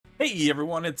Hey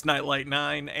everyone, it's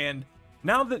Nightlight9, and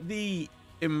now that the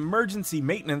emergency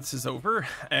maintenance is over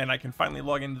and I can finally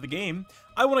log into the game,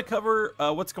 I want to cover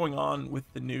what's going on with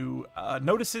the new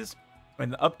notices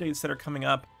and the updates that are coming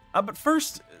up. But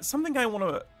first, something I want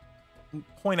to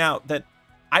point out that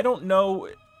I don't know,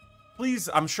 please,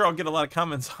 I'm sure I'll get a lot of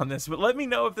comments on this, but let me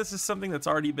know if this is something that's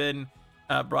already been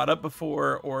brought up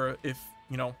before, or if,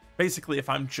 you know, basically if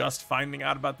I'm just finding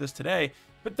out about this today.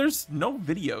 But there's no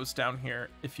videos down here,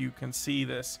 if you can see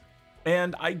this.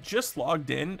 And I just logged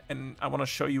in, and I want to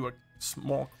show you a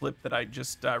small clip that I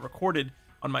just recorded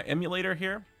on my emulator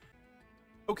here.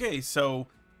 Okay, so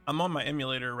I'm on my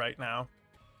emulator right now.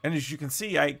 And as you can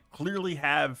see, I clearly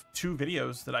have 2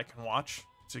 videos that I can watch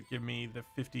to give me the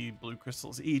 50 blue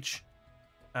crystals each.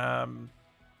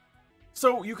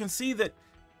 So you can see that,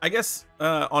 I guess,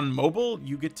 on mobile,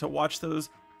 you get to watch those.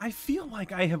 I feel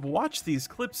like I have watched these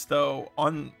clips though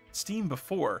on Steam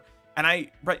before, and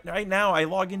right now I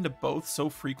log into both so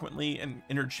frequently and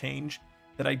interchange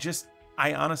that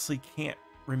I honestly can't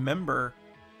remember.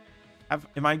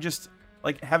 Am I just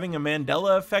like having a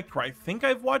Mandela effect where I think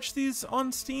I've watched these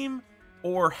on Steam,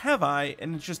 or have I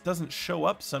and it just doesn't show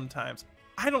up sometimes?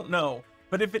 I don't know,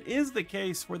 but if it is the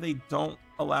case where they don't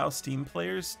allow Steam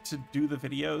players to do the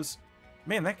videos,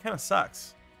 man, that kind of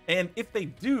sucks. And if they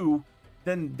do,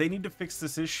 then they need to fix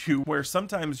this issue where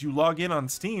sometimes you log in on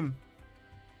Steam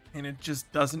and it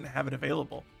just doesn't have it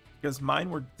available, because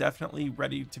mine were definitely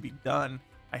ready to be done.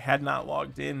 I had not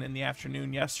logged in the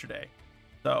afternoon yesterday.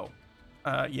 So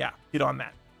yeah, get on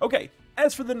that. Okay,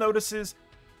 as for the notices,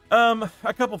 a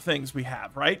couple things we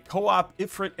have, right? Co-op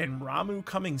Ifrit and Ramuh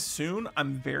coming soon.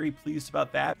 I'm very pleased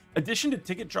about that. Addition to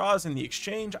ticket draws in the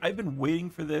exchange, I've been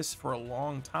waiting for this for a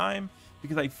long time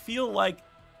because I feel like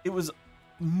it was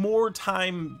more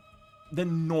time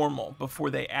than normal before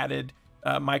they added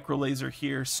Micro Laser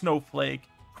here, Snowflake,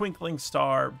 Twinkling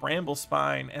Star, Bramble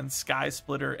Spine, and Sky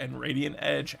Splitter and Radiant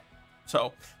Edge.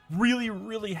 So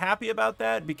really happy about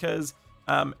that, because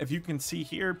if you can see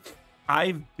here,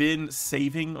 I've been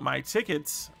saving my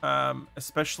tickets,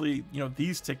 especially, you know,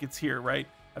 these tickets here, right?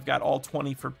 I've got all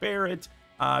 20 for Barret,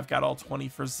 I've got all 20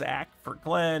 for Zack, for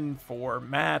Glenn, for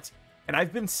Matt. And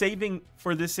I've been saving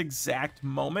for this exact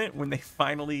moment when they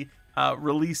finally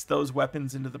released those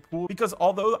weapons into the pool, because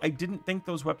although I didn't think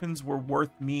those weapons were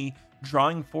worth me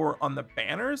drawing for on the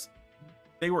banners,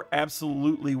 they were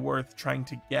absolutely worth trying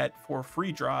to get for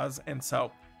free draws, and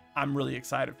so I'm really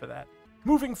excited for that.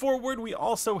 Moving forward, we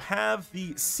also have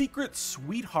the Secret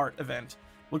Sweetheart event.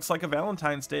 Looks like a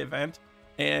Valentine's Day event,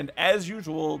 and as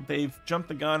usual, they've jumped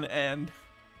the gun and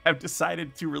have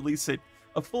decided to release it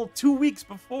a full 2 weeks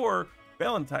before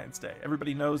Valentine's Day.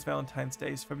 Everybody knows Valentine's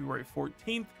Day is February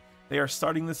 14th. They are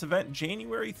starting this event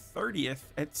January 30th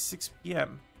at 6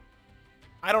 p.m.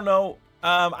 I don't know.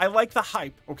 I like the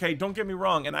hype, okay? Don't get me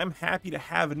wrong, and I'm happy to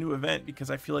have a new event because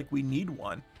I feel like we need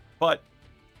one. But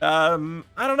I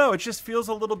don't know. It just feels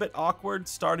a little bit awkward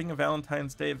starting a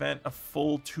Valentine's Day event a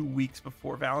full 2 weeks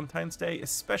before Valentine's Day,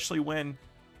 especially when,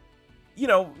 you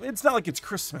know, it's not like it's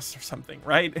Christmas or something,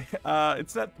 right?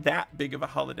 It's not that big of a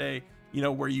holiday, you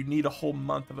know, where you need a whole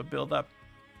month of a build-up.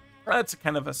 That's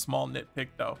kind of a small nitpick,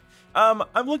 though.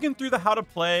 I'm looking through the how to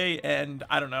play, and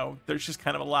I don't know, there's just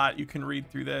kind of a lot you can read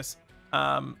through this.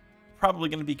 Probably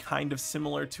going to be kind of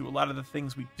similar to a lot of the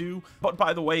things we do. But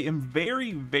by the way, I'm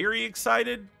very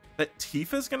excited that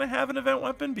Tifa's going to have an event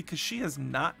weapon, because she has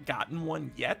not gotten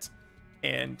one yet.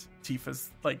 And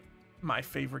Tifa's like my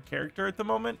favorite character at the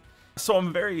moment. So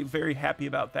I'm very happy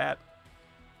about that.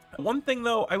 One thing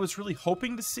though, I was really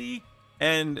hoping to see,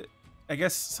 and I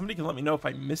guess somebody can let me know if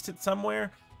I missed it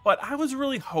somewhere, but I was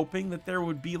really hoping that there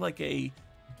would be like a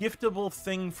giftable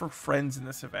thing for friends in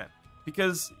this event.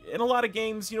 Because in a lot of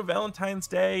games, you know, Valentine's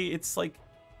Day, it's like,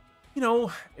 you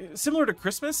know, similar to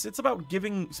Christmas, it's about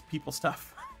giving people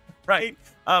stuff, right?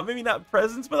 Maybe not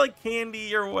presents, but like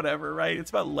candy or whatever, right? It's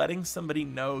about letting somebody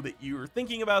know that you're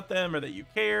thinking about them or that you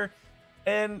care.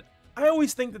 And I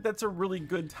always think that that's a really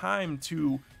good time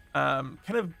to kind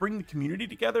of bring the community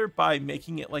together by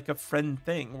making it like a friend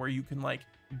thing where you can like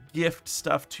gift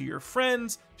stuff to your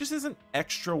friends, just as an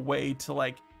extra way to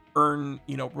like earn,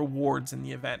 you know, rewards in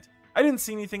the event. I didn't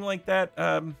see anything like that.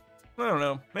 I don't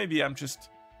know, maybe I'm just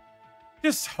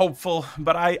hopeful,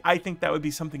 but I think that would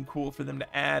be something cool for them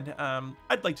to add.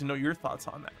 I'd like to know your thoughts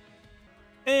on that.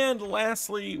 And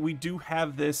lastly, we do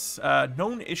have this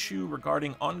known issue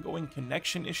regarding ongoing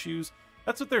connection issues.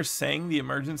 That's what they're saying the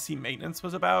emergency maintenance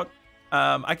was about.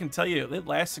 I can tell you it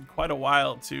lasted quite a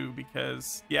while too,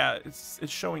 because yeah, it's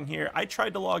showing here. I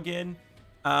tried to log in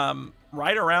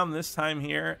right around this time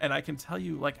here, and I can tell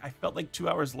you, like, I felt like 2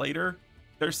 hours later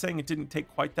they're saying it didn't take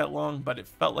quite that long, but it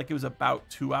felt like it was about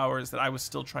 2 hours that I was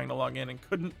still trying to log in and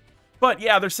couldn't. But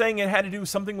yeah, they're saying it had to do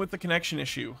something with the connection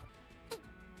issue.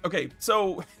 Okay,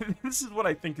 so this is what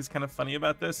I think is kind of funny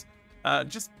about this.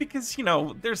 Just because, you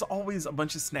know, there's always a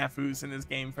bunch of snafus in this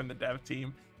game from the dev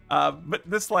team. But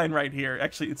this line right here,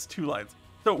 actually, it's 2 lines.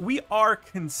 So we are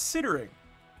considering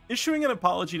issuing an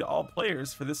apology to all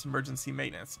players for this emergency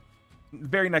maintenance.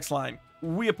 Very next line,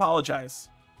 we apologize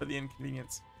for the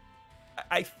inconvenience.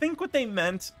 I think what they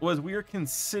meant was we are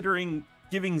considering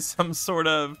giving some sort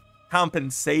of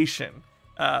compensation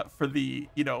for the,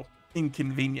 you know,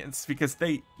 inconvenience, because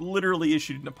they literally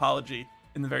issued an apology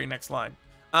in the very next line.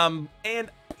 And,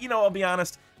 you know, I'll be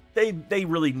honest, they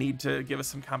really need to give us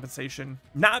some compensation,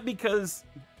 not because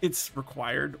it's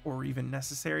required or even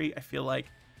necessary. I feel like,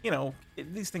 you know,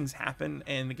 these things happen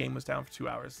and the game was down for 2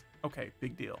 hours. Okay,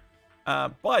 big deal.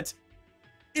 But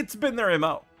it's been their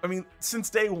MO. I mean,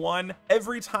 since day one,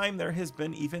 every time there has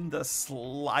been even the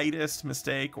slightest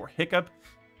mistake or hiccup,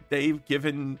 they've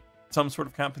given some sort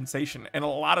of compensation. And a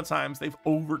lot of times they've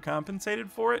overcompensated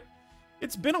for it.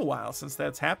 It's been a while since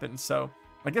that's happened, so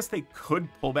I guess they could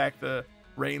pull back the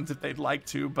reins if they'd like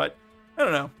to, but I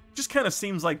don't know. Just kind of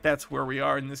seems like that's where we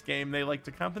are in this game. They like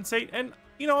to compensate, and,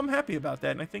 you know, I'm happy about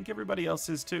that, and I think everybody else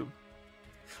is too.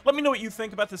 Let me know what you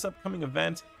think about this upcoming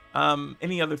event.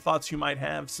 Any other thoughts you might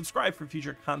have. Subscribe for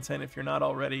future content if you're not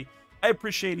already. I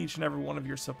appreciate each and every one of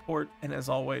your support, and as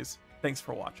always, thanks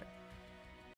for watching.